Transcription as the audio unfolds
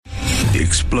The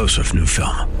explosive new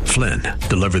film, Flynn,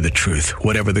 deliver the truth,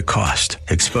 whatever the cost.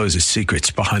 Exposes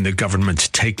secrets behind the government's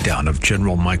takedown of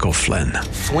General Michael Flynn.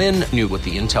 Flynn knew what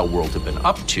the intel world had been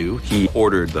up to. He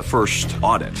ordered the first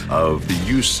audit of the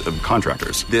use of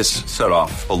contractors. This set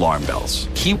off alarm bells.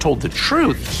 He told the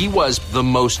truth. He was the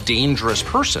most dangerous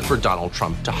person for Donald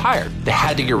Trump to hire. They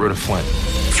had to get rid of Flynn.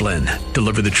 Flynn,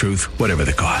 deliver the truth, whatever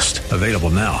the cost. Available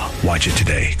now. Watch it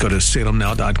today. Go to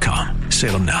salemnow.com.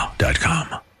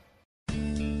 salemnow.com.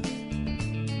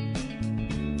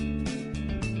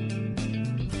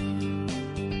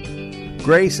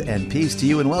 Grace and peace to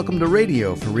you, and welcome to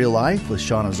Radio for Real Life with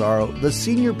Sean Azzaro, the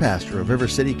senior pastor of River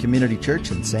City Community Church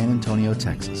in San Antonio,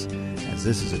 Texas. As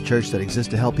this is a church that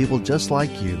exists to help people just like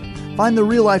you find the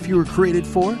real life you were created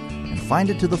for and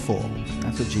find it to the full.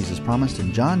 That's what Jesus promised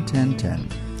in John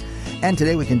 10:10. And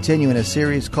today we continue in a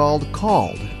series called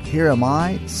Called, Here Am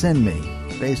I, Send Me,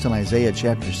 based on Isaiah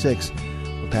chapter 6,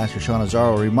 where Pastor Sean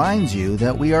Azzaro reminds you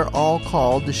that we are all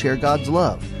called to share God's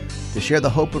love, to share the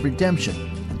hope of redemption,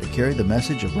 carry the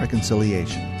message of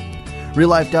reconciliation.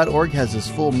 RealLife.org has this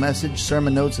full message,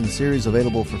 sermon notes, and series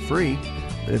available for free.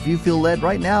 But if you feel led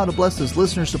right now to bless this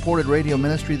listener-supported radio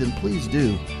ministry, then please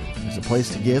do. There's a place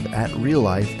to give at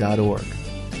RealLife.org.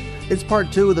 It's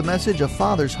part 2 of the message, A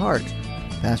Father's Heart.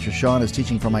 Pastor Sean is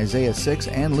teaching from Isaiah 6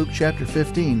 and Luke chapter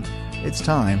 15. It's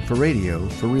time for Radio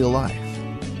for Real Life.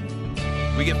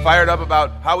 We get fired up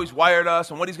about how He's wired us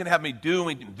and what He's going to have me do,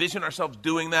 and we envision ourselves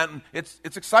doing that, and it's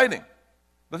exciting.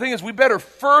 The thing is, we better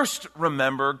first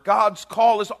remember God's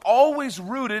call is always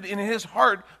rooted in His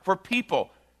heart for people.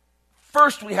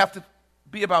 First, we have to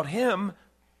be about Him,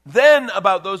 then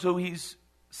about those who He's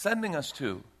sending us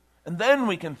to. And then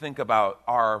we can think about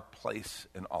our place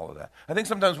in all of that. I think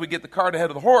sometimes we get the cart ahead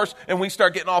of the horse, and we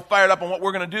start getting all fired up on what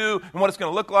we're going to do and what it's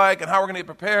going to look like and how we're going to get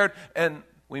prepared, and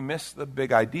we miss the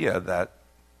big idea that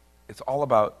it's all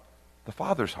about the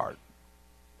Father's heart.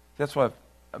 That's why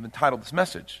I've entitled this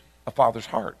message, A Father's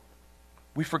Heart.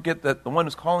 We forget that the one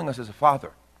who's calling us is a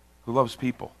father who loves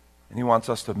people, and He wants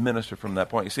us to minister from that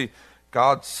point. You see,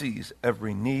 God sees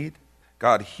every need.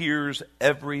 God hears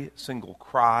every single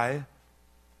cry,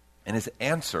 and His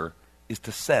answer is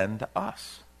to send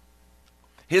us.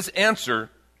 His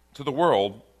answer to the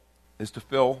world is to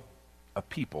fill a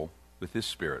people with His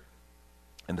Spirit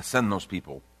and to send those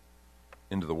people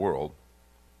into the world.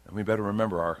 And we better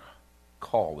remember our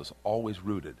call is always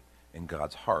rooted in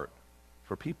God's heart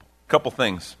for people. A couple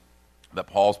things that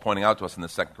Paul's pointing out to us in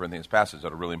this 2 Corinthians passage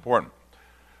that are really important.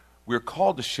 We're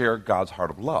called to share God's heart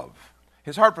of love.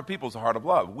 His heart for people is a heart of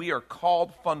love. We are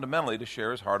called fundamentally to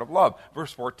share His heart of love.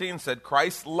 Verse 14 said,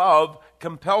 Christ's love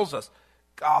compels us.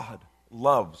 God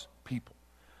loves people.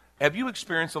 Have you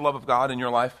experienced the love of God in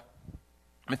your life?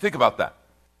 I mean, think about that.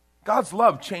 God's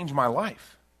love changed my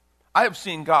life. I have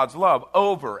seen God's love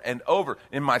over and over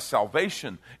in my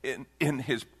salvation, in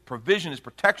His provision, His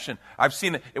protection. I've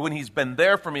seen it when He's been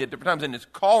there for me at different times, in His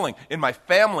calling, in my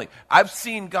family. I've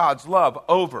seen God's love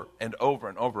over and over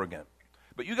and over again.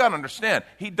 But you got to understand,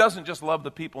 He doesn't just love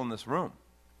the people in this room.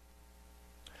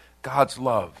 God's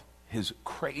love, His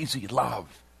crazy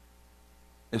love,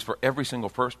 is for every single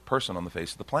first person on the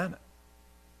face of the planet.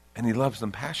 And He loves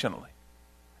them passionately.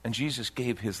 And Jesus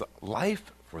gave His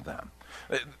life for them.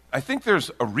 I think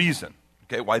there's a reason,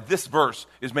 okay, why this verse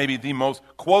is maybe the most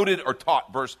quoted or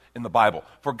taught verse in the Bible.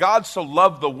 For God so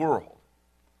loved the world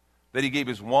that He gave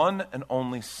His one and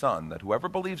only Son, that whoever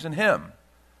believes in Him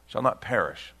shall not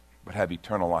perish, but have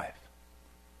eternal life.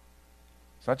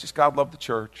 It's not just God loved the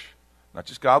church, not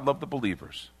just God loved the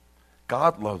believers.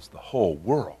 God loves the whole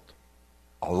world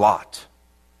a lot.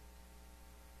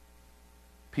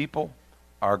 People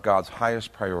are God's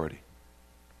highest priority.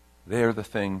 They are the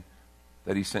thing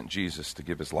that He sent Jesus to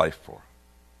give His life for.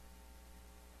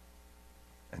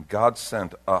 And God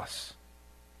sent us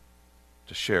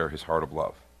to share His heart of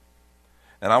love.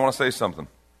 And I want to say something.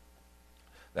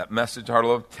 That message, heart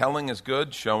of love, telling is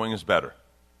good, showing is better.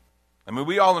 I mean,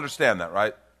 we all understand that,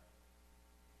 right?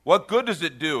 What good does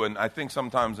it do? And I think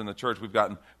sometimes in the church we've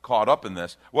gotten caught up in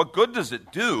this. What good does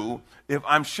it do if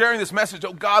I'm sharing this message,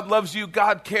 oh, God loves you,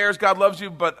 God cares, God loves you,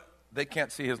 but they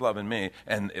can't see His love in me,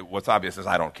 and what's obvious is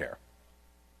I don't care.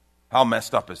 How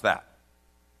messed up is that?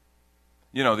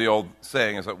 You know, the old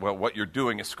saying is that, well, what you're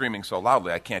doing is screaming so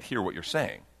loudly, I can't hear what you're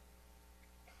saying.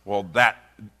 Well, that,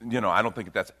 I don't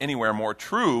think that's anywhere more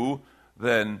true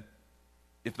than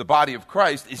if the body of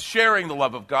Christ is sharing the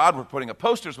love of God. We're putting up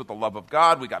posters with the love of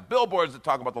God. We got billboards that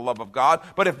talk about the love of God.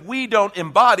 But if we don't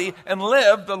embody and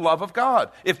live the love of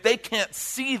God, if they can't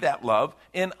see that love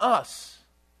in us.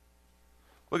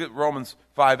 Look at Romans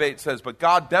 5:8 says, but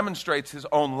God demonstrates his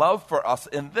own love for us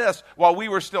in this: while we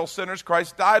were still sinners,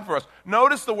 Christ died for us.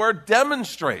 Notice the word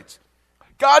demonstrates.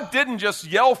 God didn't just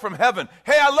yell from heaven,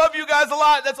 hey, I love you guys a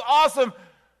lot, that's awesome,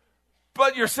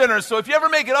 but you're sinners, so if you ever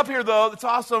make it up here, though, that's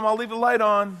awesome, I'll leave the light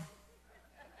on.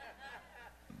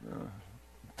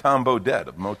 Tom Bodett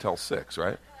of Motel 6,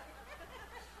 right?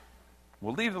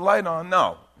 We'll leave the light on.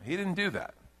 No, he didn't do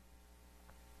that.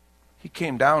 He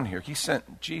came down here. He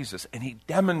sent Jesus, and he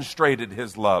demonstrated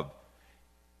his love.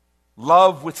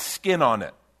 Love with skin on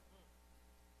it.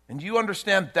 And you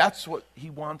understand that's what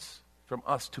he wants from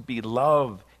us, to be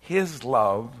love, his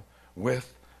love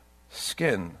with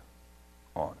skin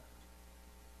on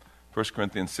it. 1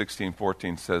 Corinthians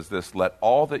 16:14 says this: let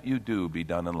all that you do be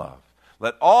done in love.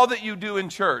 Let all that you do in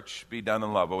church be done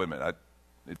in love. Oh, wait a minute.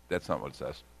 That's not what it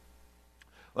says.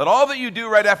 Let all that you do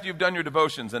right after you've done your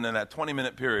devotions and in that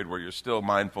 20-minute period where you're still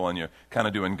mindful and you're kind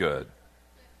of doing good.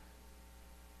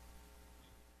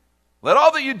 Let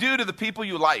all that you do to the people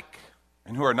you like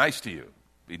and who are nice to you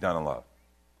be done in love.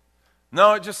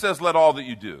 No, it just says let all that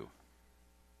you do.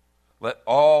 Let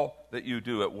all that you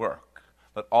do at work.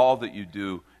 Let all that you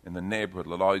do in the neighborhood.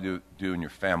 Let all you do in your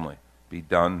family be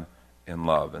done in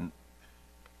love. And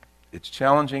it's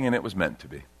challenging, and it was meant to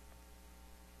be.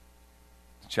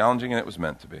 It's challenging, and it was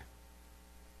meant to be.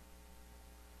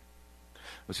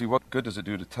 But see, what good does it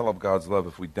do to tell of God's love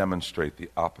if we demonstrate the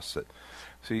opposite?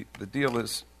 See, the deal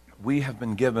is we have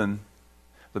been given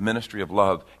the ministry of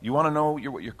love. You want to know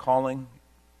what your calling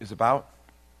is about?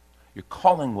 Your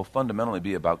calling will fundamentally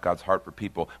be about God's heart for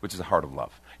people, which is a heart of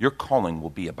love. Your calling will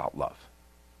be about love.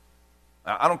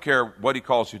 Now, I don't care what he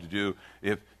calls you to do.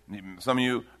 If some of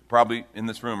you probably in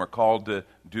this room are called to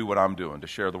do what I'm doing, to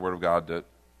share the word of God, to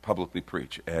publicly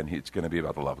preach, and it's going to be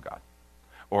about the love of God.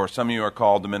 Or some of you are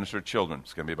called to minister to children.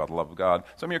 It's going to be about the love of God.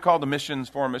 Some of you are called to missions,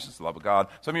 foreign missions, the love of God.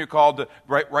 Some of you are called to,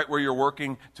 right where you're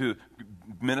working, to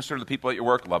minister to the people at your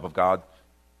work, love of God.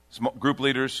 Small group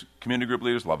leaders, community group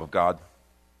leaders, love of God.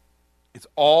 It's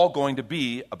all going to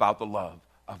be about the love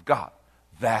of God.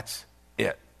 That's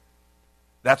it.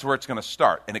 That's where it's going to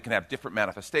start. And it can have different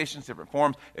manifestations, different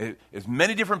forms. As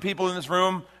many different people in this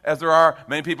room as there are,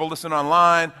 many people listen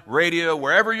online, radio,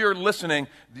 wherever you're listening,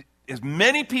 as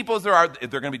many people as there are,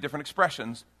 there are going to be different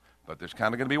expressions, but there's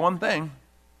kind of going to be one thing.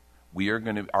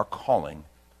 Our calling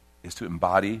is to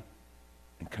embody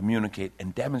and communicate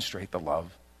and demonstrate the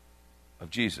love of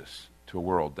Jesus to a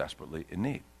world desperately in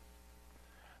need.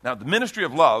 Now, the ministry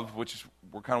of love, which is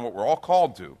kind of what we're all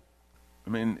called to, I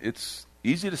mean, it's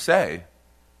easy to say.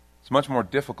 It's much more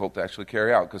difficult to actually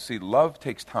carry out because, see, love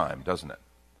takes time, doesn't it?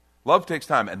 Love takes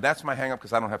time, and that's my hang-up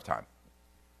because I don't have time.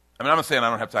 I mean, I'm not saying I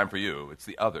don't have time for you. It's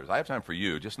the others. I have time for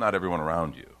you, just not everyone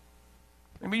around you.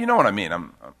 I mean, you know what I mean.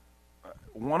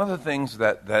 One of the things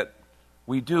that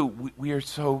we do, we are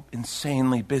so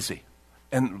insanely busy.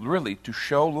 And really, to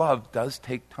show love does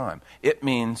take time. It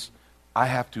means I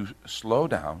have to slow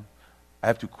down. I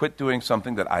have to quit doing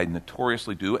something that I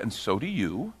notoriously do, and so do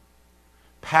you.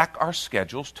 Pack our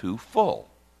schedules too full.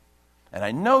 And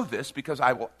I know this because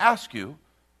I will ask you,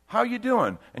 how are you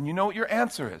doing? And you know what your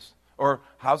answer is. Or,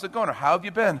 how's it going? Or, how have you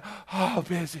been? Oh,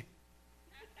 busy.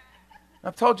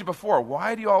 I've told you before,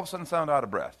 why do you all of a sudden sound out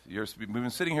of breath? We've been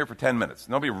sitting here for 10 minutes.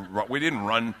 We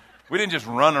didn't just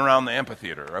run around the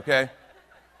amphitheater, okay?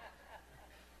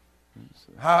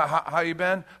 How you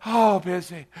been? Oh,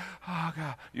 busy. Oh,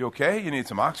 God. You okay? You need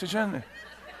some oxygen?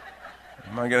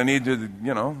 Am I going to need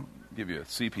to, give you a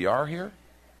CPR here?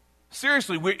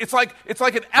 Seriously, it's like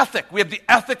an ethic. We have the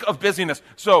ethic of busyness.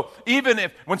 So even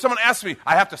when someone asks me,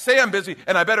 I have to say I'm busy,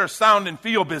 and I better sound and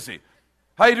feel busy.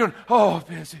 How you doing? Oh,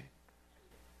 busy.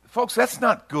 Folks, that's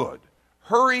not good.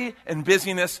 Hurry and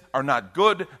busyness are not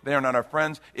good. They are not our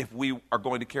friends if we are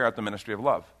going to carry out the ministry of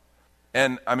love.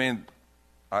 And, I mean,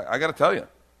 I got to tell you,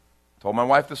 I told my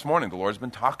wife this morning, the Lord's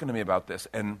been talking to me about this,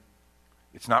 and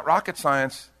it's not rocket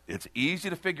science. It's easy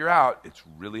to figure out. It's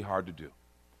really hard to do.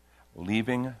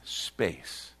 Leaving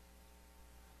space.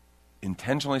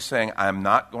 Intentionally saying, I'm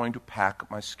not going to pack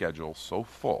my schedule so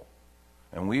full.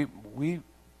 And we're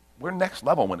next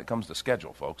level when it comes to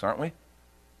schedule, folks, aren't we?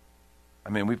 I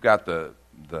mean, we've got the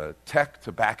tech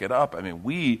to back it up. I mean,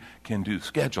 we can do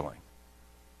scheduling.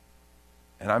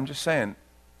 And I'm just saying,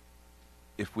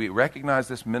 if we recognize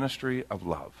this ministry of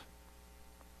love,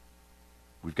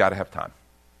 we've got to have time.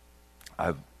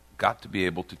 I've got to be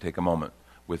able to take a moment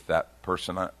with that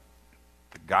person, the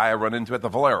guy I run into at the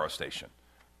Valero station.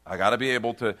 I got to be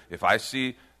able to, if I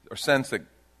see or sense that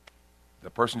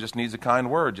the person just needs a kind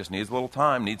word, just needs a little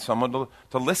time, needs someone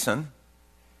to listen,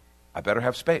 I better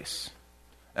have space.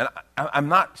 And I'm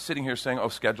not sitting here saying, oh,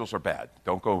 schedules are bad.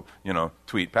 Don't go,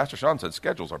 tweet. Pastor Sean said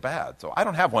schedules are bad, so I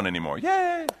don't have one anymore.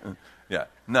 Yay! Yeah,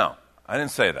 no, I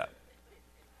didn't say that.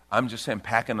 I'm just saying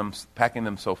packing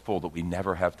them so full that we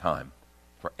never have time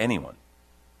for anyone.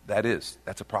 That's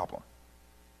a problem.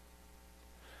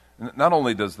 Not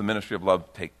only does the ministry of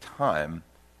love take time,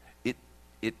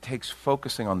 it takes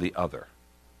focusing on the other.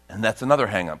 And that's another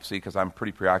hang-up, see, because I'm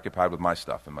pretty preoccupied with my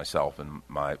stuff and myself and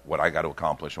what I got to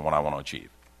accomplish and what I want to achieve.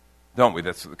 Don't we?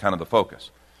 That's kind of the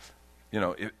focus.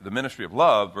 The ministry of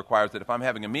love requires that if I'm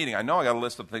having a meeting, I know I got a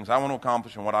list of things I want to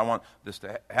accomplish and what I want this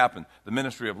to happen. The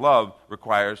ministry of love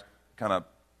requires kind of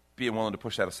being willing to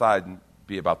push that aside and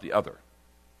be about the other,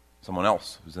 someone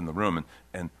else who's in the room,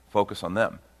 and focus on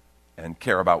them and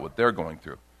care about what they're going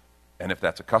through. And if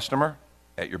that's a customer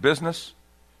at your business,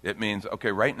 it means,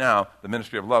 okay, right now, the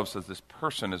ministry of love says this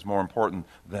person is more important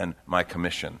than my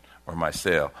commission or my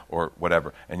sale or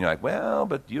whatever. And you're like, well,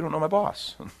 but you don't know my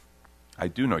boss. I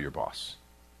do know your boss,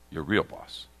 your real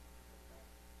boss.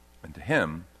 And to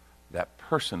him, that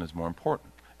person is more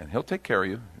important. And he'll take care of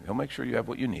you. He'll make sure you have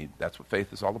what you need. That's what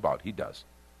faith is all about. He does.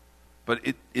 But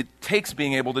it takes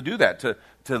being able to do that,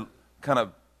 to kind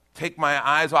of take my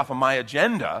eyes off of my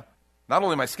agenda, not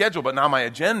only my schedule, but now my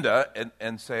agenda,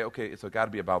 and say, okay, it's got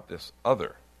to be about this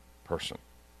other person.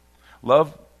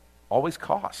 Love always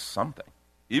costs something.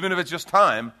 Even if it's just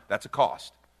time, that's a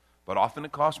cost. But often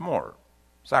it costs more.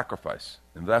 Sacrifice,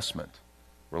 investment,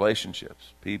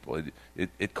 relationships, people.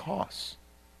 It costs.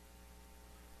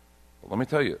 But let me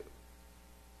tell you,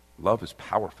 love is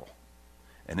powerful,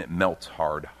 and it melts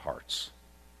hard hearts.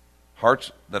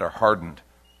 Hearts that are hardened.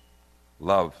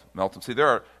 Love melts them.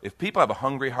 See, if people have a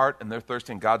hungry heart and they're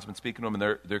thirsty and God's been speaking to them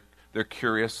and they're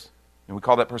curious, and we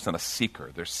call that person a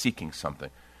seeker. They're seeking something.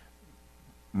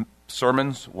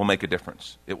 Sermons will make a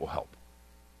difference. It will help.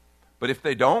 But if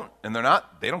they don't, and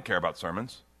they don't care about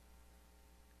sermons.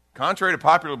 Contrary to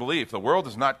popular belief, the world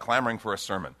is not clamoring for a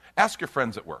sermon. Ask your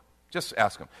friends at work. Just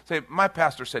ask them. Say, my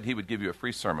pastor said he would give you a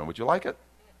free sermon. Would you like it?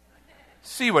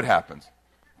 See what happens.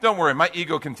 Don't worry, my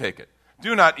ego can take it.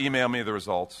 Do not email me the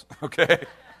results, okay?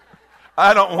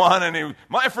 I don't want any.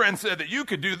 My friend said that you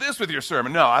could do this with your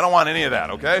sermon. No, I don't want any of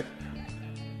that, okay?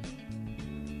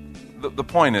 The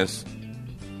point is,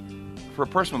 for a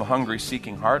person with a hungry,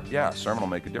 seeking heart, yeah, a sermon will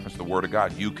make a difference. The Word of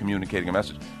God, you communicating a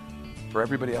message. For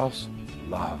everybody else,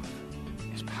 love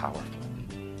is powerful.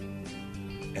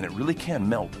 And it really can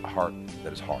melt a heart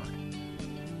that is hard.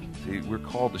 See, we're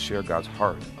called to share God's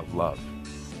heart of love.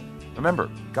 Remember,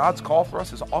 God's call for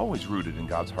us is always rooted in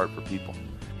God's heart for people.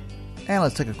 And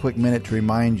let's take a quick minute to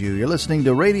remind you, you're listening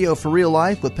to Radio for Real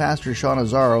Life with Pastor Sean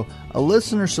Azzaro, a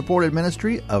listener-supported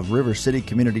ministry of River City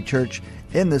Community Church,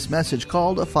 in this message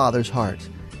called A Father's Heart.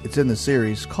 It's in the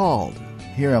series called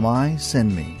Here Am I,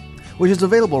 Send Me, which is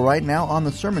available right now on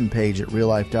the sermon page at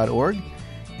reallife.org.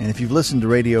 And if you've listened to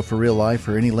Radio for Real Life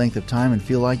for any length of time and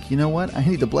feel like, you know what, I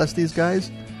need to bless these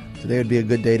guys, today would be a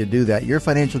good day to do that. Your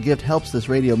financial gift helps this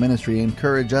radio ministry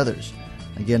encourage others.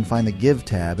 Again, find the Give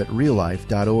tab at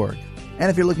reallife.org. And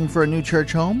if you're looking for a new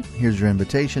church home, here's your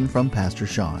invitation from Pastor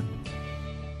Sean.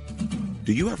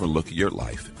 Do you ever look at your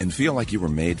life and feel like you were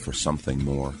made for something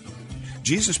more?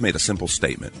 Jesus made a simple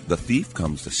statement. The thief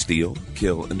comes to steal,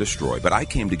 kill, and destroy, but I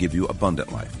came to give you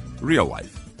abundant life, real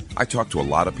life. I talk to a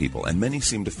lot of people, and many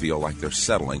seem to feel like they're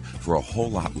settling for a whole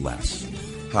lot less.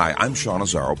 Hi, I'm Sean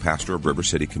Azzaro, pastor of River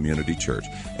City Community Church,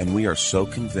 and we are so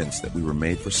convinced that we were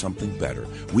made for something better.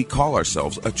 We call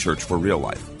ourselves a church for real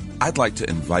life. I'd like to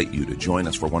invite you to join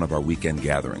us for one of our weekend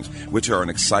gatherings, which are an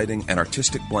exciting and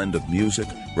artistic blend of music,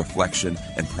 reflection,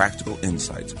 and practical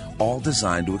insights, all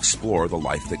designed to explore the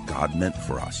life that God meant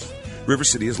for us. River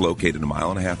City is located a mile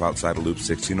and a half outside of Loop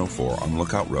 1604 on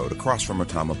Lookout Road across from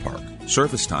Retama Park.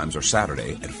 Service times are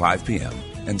Saturday at 5 p.m.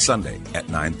 and Sunday at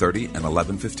 9:30 and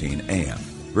 11:15 a.m.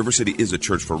 River City is a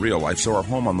church for real life, so our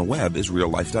home on the web is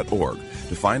reallife.org.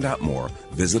 To find out more,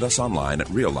 visit us online at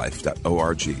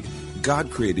reallife.org.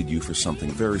 God created you for something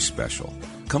very special.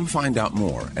 Come find out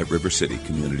more at River City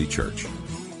Community Church.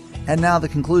 And now the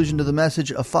conclusion to the message,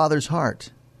 A Father's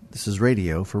Heart. This is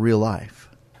Radio for Real Life.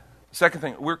 Second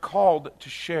thing, we're called to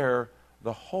share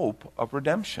the hope of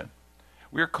redemption.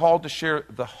 We're called to share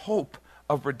the hope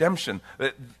of redemption.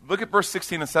 Look at verse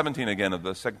 16 and 17 again of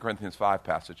the 2 Corinthians 5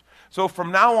 passage. So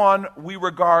from now on, we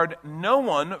regard no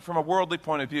one from a worldly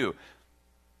point of view.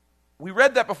 We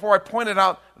read that before. I pointed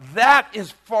out that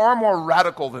is far more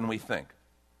radical than we think.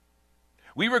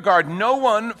 We regard no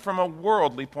one from a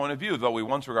worldly point of view. Though we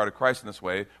once regarded Christ in this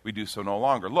way, we do so no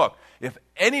longer. Look, if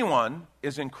anyone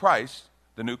is in Christ,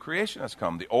 the new creation has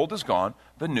come. The old is gone,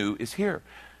 the new is here.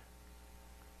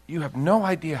 You have no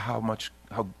idea how much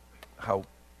how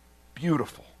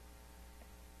beautiful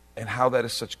and how that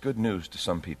is such good news to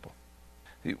some people.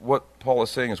 What Paul is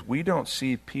saying is we don't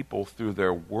see people through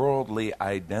their worldly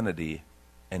identity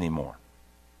anymore.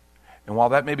 And while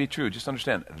that may be true, just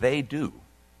understand, they do.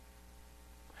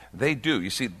 They do. You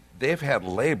see, they've had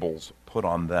labels put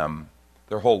on them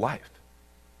their whole life.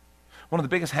 One of the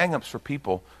biggest hang-ups for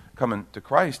people coming to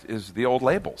Christ is the old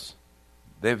labels.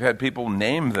 They've had people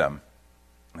name them,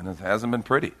 and it hasn't been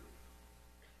pretty.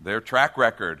 Their track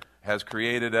record has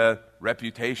created a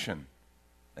reputation,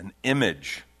 an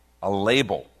image, a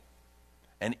label.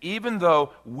 And even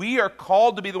though we are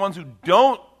called to be the ones who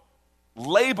don't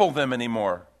label them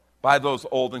anymore by those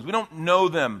old things, we don't know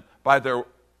them by their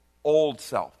old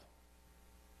self,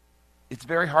 it's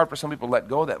very hard for some people to let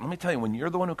go of that. Let me tell you, when you're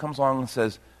the one who comes along and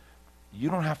says, you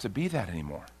don't have to be that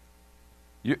anymore.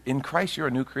 In Christ, you're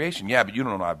a new creation. Yeah, but you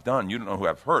don't know what I've done. You don't know who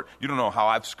I've hurt. You don't know how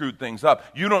I've screwed things up.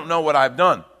 You don't know what I've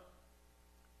done.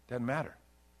 Doesn't matter.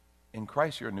 In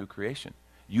Christ, you're a new creation.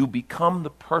 You become the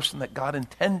person that God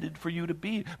intended for you to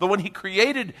be, the one He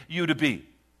created you to be.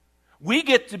 We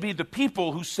get to be the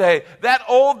people who say, that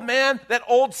old man, that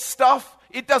old stuff,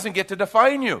 it doesn't get to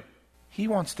define you. He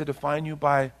wants to define you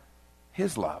by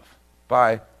His love,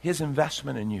 by His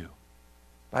investment in you,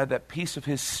 by that piece of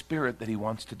His Spirit that He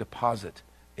wants to deposit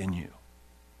in you.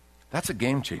 That's a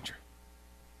game changer.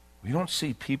 We don't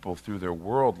see people through their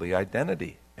worldly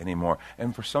identity anymore.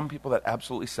 And for some people, that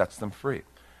absolutely sets them free.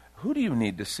 Who do you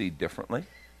need to see differently?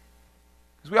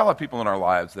 Because we all have people in our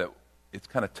lives that it's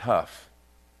kind of tough.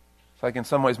 It's like in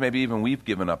some ways maybe even we've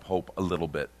given up hope a little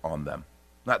bit on them.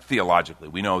 Not theologically.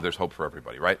 We know there's hope for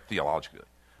everybody, right? Theologically.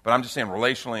 But I'm just saying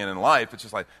relationally and in life, it's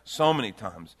just like so many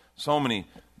times, so many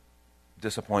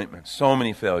disappointments, so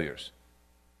many failures,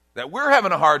 that we're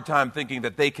having a hard time thinking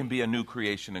that they can be a new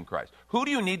creation in Christ. Who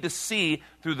do you need to see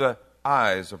through the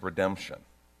eyes of redemption?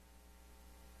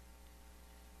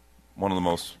 One of the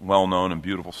most well-known and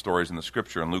beautiful stories in the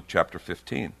Scripture in Luke chapter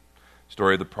 15,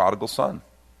 story of the prodigal son.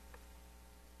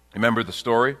 Remember the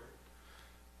story?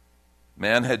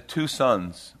 Man had 2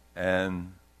 sons,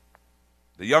 and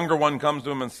the younger one comes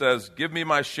to him and says, give me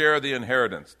my share of the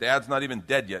inheritance. Dad's not even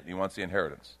dead yet, and he wants the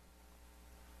inheritance.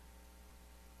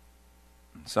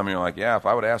 And some of you are like, yeah, if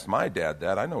I would have asked my dad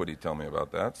that, I know what he'd tell me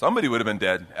about that. Somebody would have been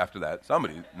dead after that.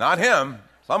 Somebody. Not him.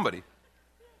 Somebody.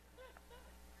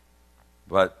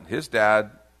 But his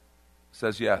dad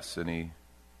says yes, and he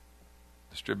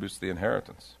distributes the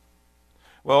inheritance.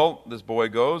 Well, this boy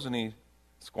goes and he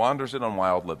squanders it on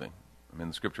wild living. I mean,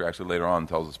 the Scripture actually later on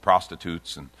tells us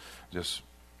prostitutes and just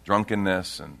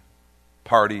drunkenness and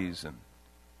parties, and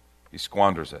he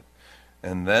squanders it.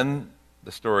 And then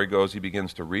the story goes, he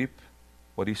begins to reap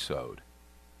what he sowed,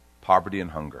 poverty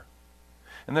and hunger.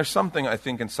 And there's something, I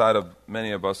think, inside of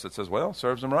many of us that says, well,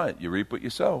 serves him right. You reap what you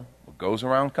sow. What goes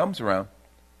around comes around.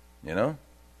 You know?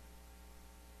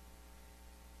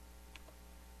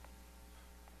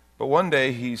 But one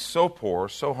day he's so poor,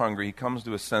 so hungry, he comes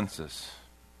to his senses.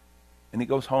 And he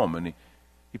goes home and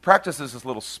he practices this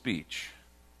little speech.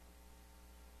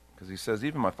 Because he says,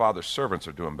 even my father's servants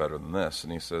are doing better than this.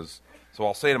 And he says, so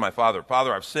I'll say to my father,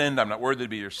 Father, I've sinned. I'm not worthy to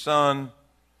be your son.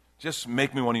 Just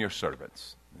make me one of your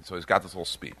servants. And so he's got this little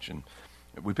speech. And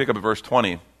we pick up at verse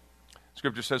 20.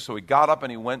 Scripture says, so he got up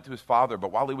and he went to his father,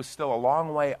 but while he was still a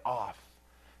long way off,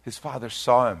 his father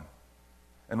saw him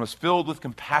and was filled with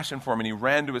compassion for him, and he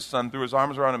ran to his son, threw his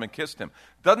arms around him, and kissed him.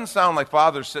 Doesn't sound like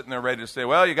father's sitting there ready to say,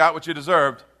 well, you got what you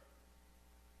deserved.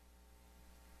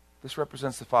 This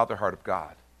represents the father heart of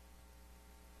God.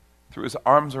 Threw his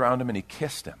arms around him, and he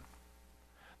kissed him.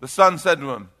 The son said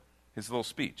to him, his little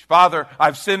speech, Father,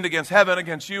 I've sinned against heaven,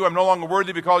 against you. I'm no longer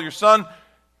worthy to be called your son.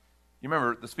 You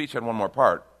remember, the speech had one more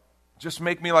part. Just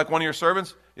make me like one of your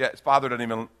servants? Yeah, his father didn't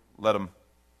even let him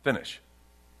finish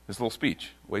his little speech.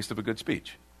 Waste of a good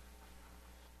speech.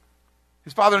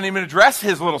 His father didn't even address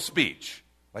his little speech.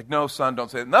 Like, no, son, don't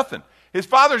say it. Nothing. His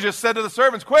father just said to the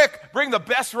servants, quick, bring the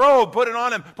best robe, put it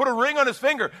on him, put a ring on his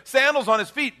finger, sandals on his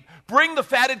feet, bring the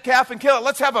fatted calf and kill it.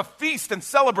 Let's have a feast and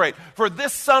celebrate. For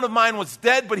this son of mine was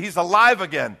dead, but he's alive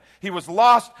again. He was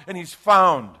lost, and he's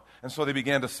found. And so they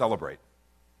began to celebrate.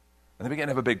 And they began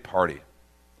to have a big party.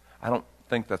 I don't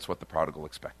think that's what the prodigal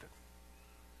expected.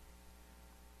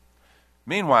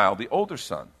 Meanwhile, the older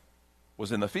son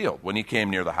was in the field. When he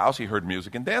came near the house, he heard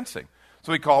music and dancing.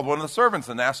 So he called one of the servants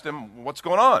and asked him, what's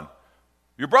going on?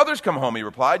 Your brother's come home, he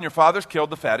replied, and your father's killed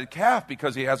the fatted calf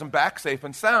because he has him back safe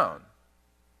and sound.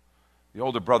 The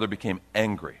older brother became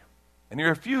angry, and he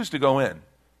refused to go in.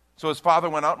 So his father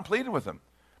went out and pleaded with him.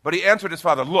 But he answered his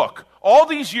father, look, all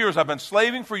these years I've been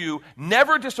slaving for you,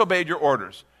 never disobeyed your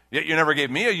orders. Yet you never gave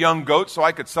me a young goat so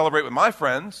I could celebrate with my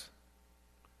friends.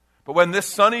 But when this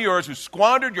son of yours who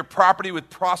squandered your property with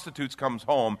prostitutes comes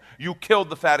home, you killed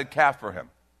the fatted calf for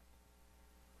him."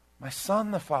 "My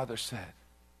son," the father said,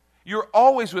 "you're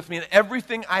always with me, and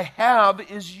everything I have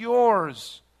is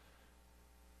yours."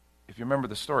 If you remember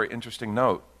the story, interesting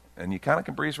note, and you kind of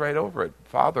can breeze right over it.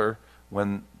 Father,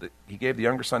 when he gave the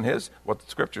younger son his, what the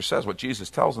scripture says, what Jesus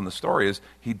tells in the story is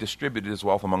he distributed his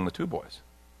wealth among the two boys.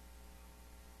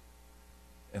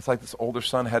 It's like this older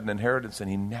son had an inheritance and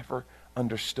he never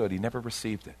understood. He never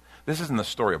received it. This isn't the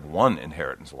story of one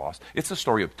inheritance lost. It's the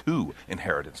story of two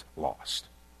inheritance lost.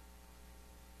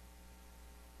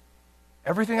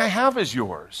 Everything I have is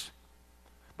yours.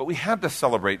 But we had to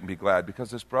celebrate and be glad because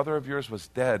this brother of yours was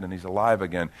dead and he's alive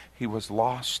again. He was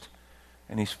lost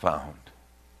and he's found.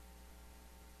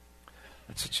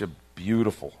 It's such a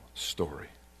beautiful story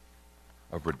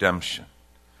of redemption.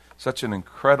 Such an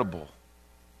incredible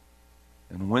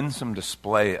and winsome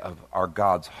display of our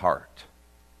God's heart.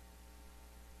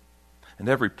 And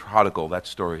every prodigal, that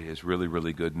story is really,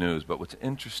 really good news. But what's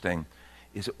interesting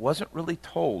is it wasn't really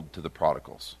told to the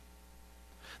prodigals.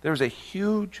 There's a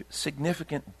huge,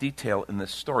 significant detail in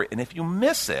this story. And if you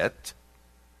miss it,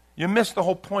 you miss the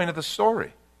whole point of the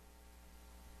story.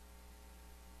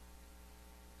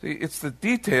 See, it's the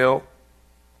detail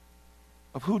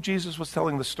of who Jesus was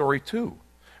telling the story to.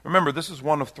 Remember, this is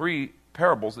one of three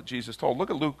parables that Jesus told. Look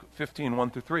at Luke 15,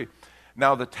 1 through 3.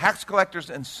 Now the tax collectors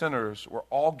and sinners were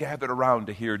all gathered around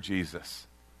to hear Jesus.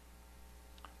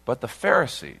 But the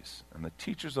Pharisees and the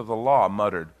teachers of the law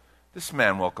muttered, "This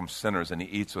man welcomes sinners and he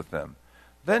eats with them."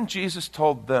 Then Jesus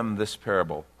told them this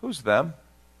parable. Who's them?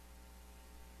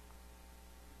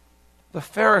 The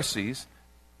Pharisees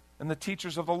and the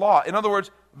teachers of the law. In other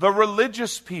words, the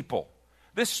religious people.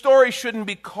 This story shouldn't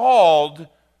be called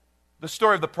the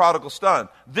story of the prodigal son.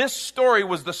 This story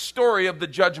was the story of the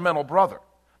judgmental brother.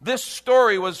 This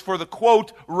story was for the,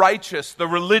 quote, righteous, the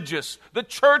religious, the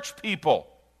church people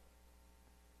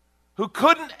who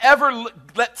couldn't ever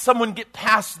let someone get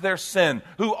past their sin,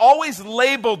 who always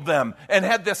labeled them and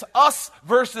had this us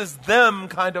versus them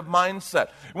kind of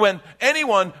mindset. When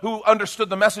anyone who understood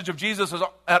the message of Jesus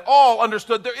at all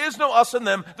understood there is no us and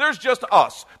them, there's just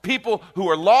us. People who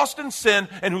are lost in sin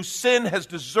and whose sin has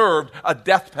deserved a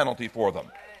death penalty for them.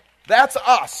 That's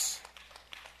us.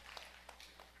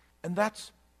 And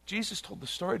Jesus told the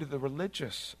story to the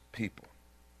religious people.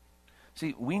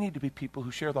 See, we need to be people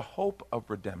who share the hope of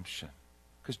redemption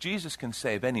because Jesus can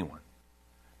save anyone.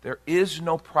 There is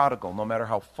no prodigal, no matter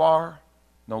how far,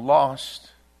 no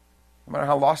lost, no matter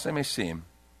how lost they may seem.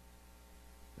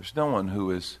 There's no one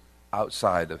who is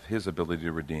outside of his ability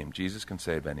to redeem. Jesus can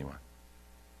save anyone.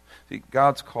 See,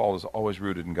 God's call is always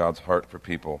rooted in God's heart for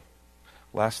people.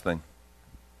 Last thing,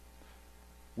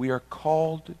 we are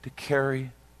called to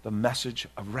carry the message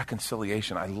of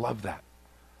reconciliation. I love that.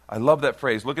 I love that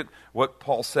phrase. Look at what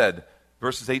Paul said,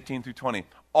 verses 18 through 20.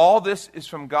 All this is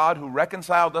from God who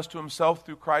reconciled us to himself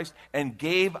through Christ and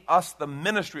gave us the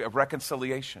ministry of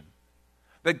reconciliation.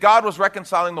 That God was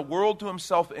reconciling the world to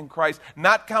himself in Christ,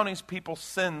 not counting people's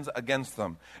sins against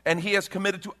them. And he has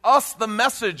committed to us the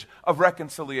message of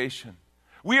reconciliation.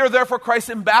 We are therefore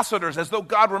Christ's ambassadors, as though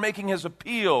God were making his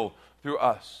appeal through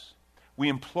us. We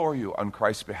implore you on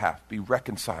Christ's behalf, be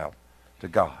reconciled to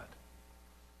God.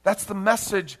 That's the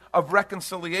message of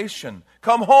reconciliation.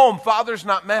 Come home, Father's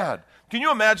not mad. Can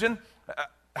you imagine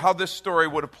how this story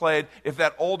would have played if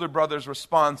that older brother's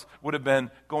response would have been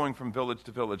going from village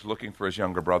to village looking for his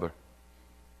younger brother?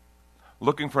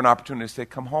 Looking for an opportunity to say,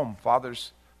 come home,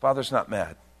 Father's not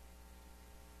mad.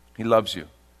 He loves you.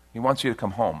 He wants you to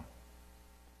come home.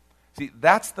 See,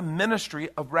 that's the ministry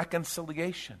of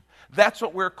reconciliation. That's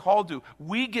what we're called to.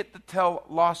 We get to tell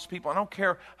lost people, I don't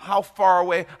care how far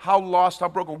away, how lost, how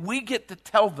broken, we get to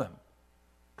tell them,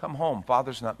 come home,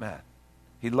 Father's not mad.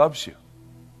 He loves you.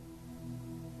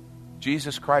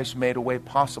 Jesus Christ made a way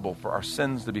possible for our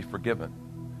sins to be forgiven,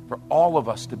 for all of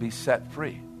us to be set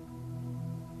free.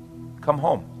 Come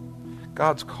home.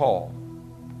 God's call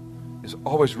is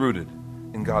always rooted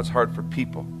in God's heart for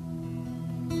people.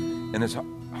 And his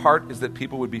heart is that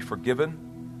people would be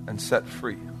forgiven and set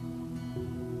free.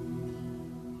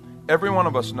 Every one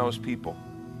of us knows people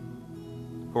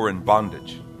who are in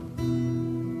bondage.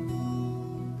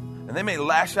 And they may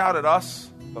lash out at us,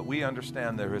 but we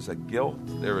understand there is a guilt,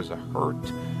 there is a hurt,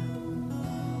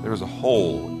 there is a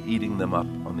hole eating them up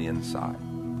on the inside.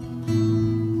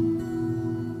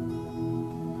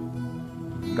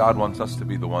 God wants us to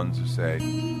be the ones who say,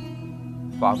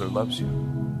 Father loves you.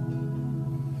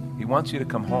 He wants you to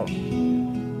come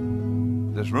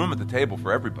home. There's room at the table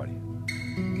for everybody.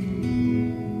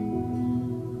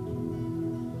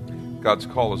 God's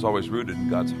call is always rooted in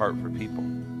God's heart for people.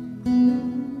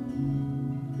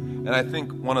 And I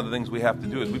think one of the things we have to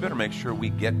do is we better make sure we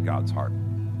get God's heart.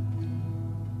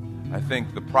 I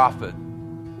think the prophet,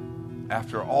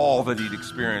 after all that he'd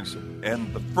experienced,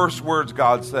 and the first words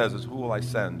God says is, "Who will I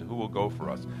send? Who will go for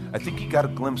us?" I think he got a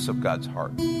glimpse of God's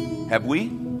heart. Have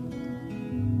we?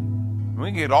 We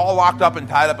can get all locked up and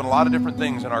tied up in a lot of different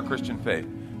things in our Christian faith.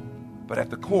 But at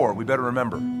the core, we better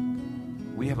remember,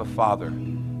 we have a Father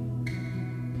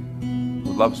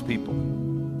who loves people.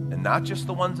 And not just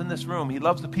the ones in this room. He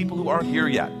loves the people who aren't here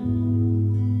yet.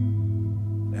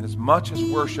 And as much as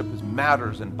worship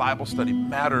matters, and Bible study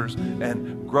matters,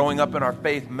 and growing up in our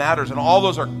faith matters, and all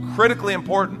those are critically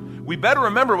important, we better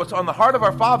remember what's on the heart of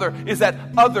our Father is that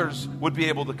others would be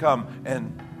able to come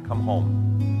home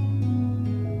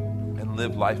and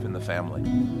live life in the family.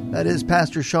 That is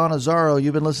Pastor Sean Azzaro.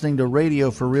 You've been listening to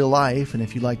Radio for Real Life, and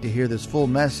if you'd like to hear this full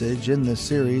message in this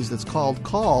series that's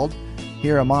called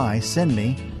Here Am I, Send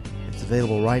Me, it's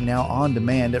available right now on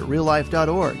demand at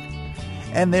reallife.org.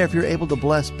 And there, if you're able to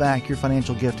bless back, your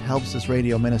financial gift helps this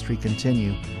radio ministry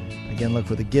continue. Again, look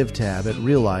for the Give tab at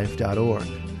reallife.org.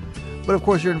 But of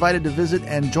course, you're invited to visit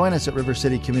and join us at River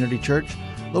City Community Church,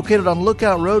 located on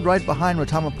Lookout Road right behind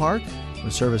Rotama Park,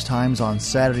 with service times on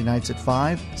Saturday nights at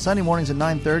 5, Sunday mornings at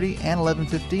 9:30 and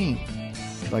 11:15.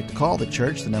 If you'd like to call the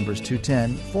church, the number is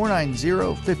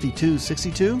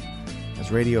 210-490-5262.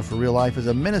 As Radio for Real Life is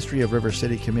a ministry of River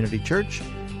City Community Church,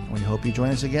 and we hope you join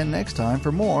us again next time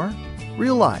for more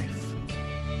Real Life.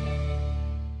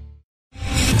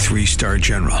 3-star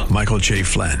General Michael J.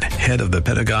 Flynn, head of the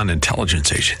Pentagon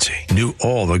Intelligence Agency, knew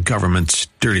all the government's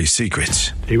dirty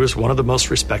secrets. He was one of the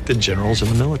most respected generals in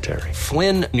the military.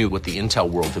 Flynn knew what the intel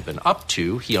world had been up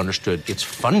to. He understood its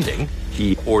funding.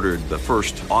 He ordered the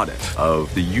first audit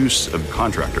of the use of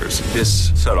contractors.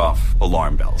 This set off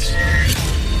alarm bells.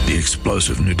 The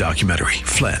explosive new documentary,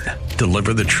 Flynn,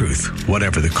 Deliver the Truth,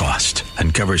 Whatever the Cost,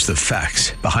 uncovers the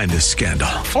facts behind this scandal.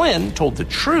 Flynn told the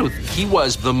truth. He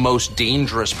was the most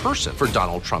dangerous person for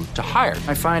Donald Trump to hire.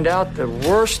 I find out the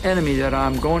worst enemy that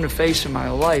I'm going to face in my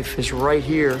life is right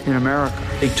here in America.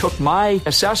 They took my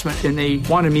assessment and they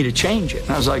wanted me to change it.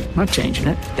 And I was like, I'm not changing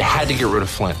it. They had to get rid of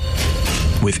Flynn.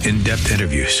 With in-depth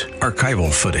interviews,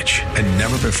 archival footage, and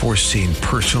never-before-seen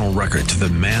personal records of the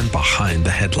man behind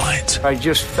the headlines. I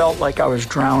just felt like I was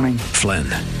drowning. Flynn,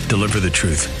 Deliver the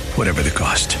Truth, Whatever the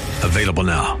Cost. Available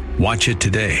now. Watch it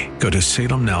today. Go to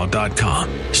salemnow.com.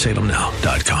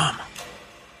 salemnow.com.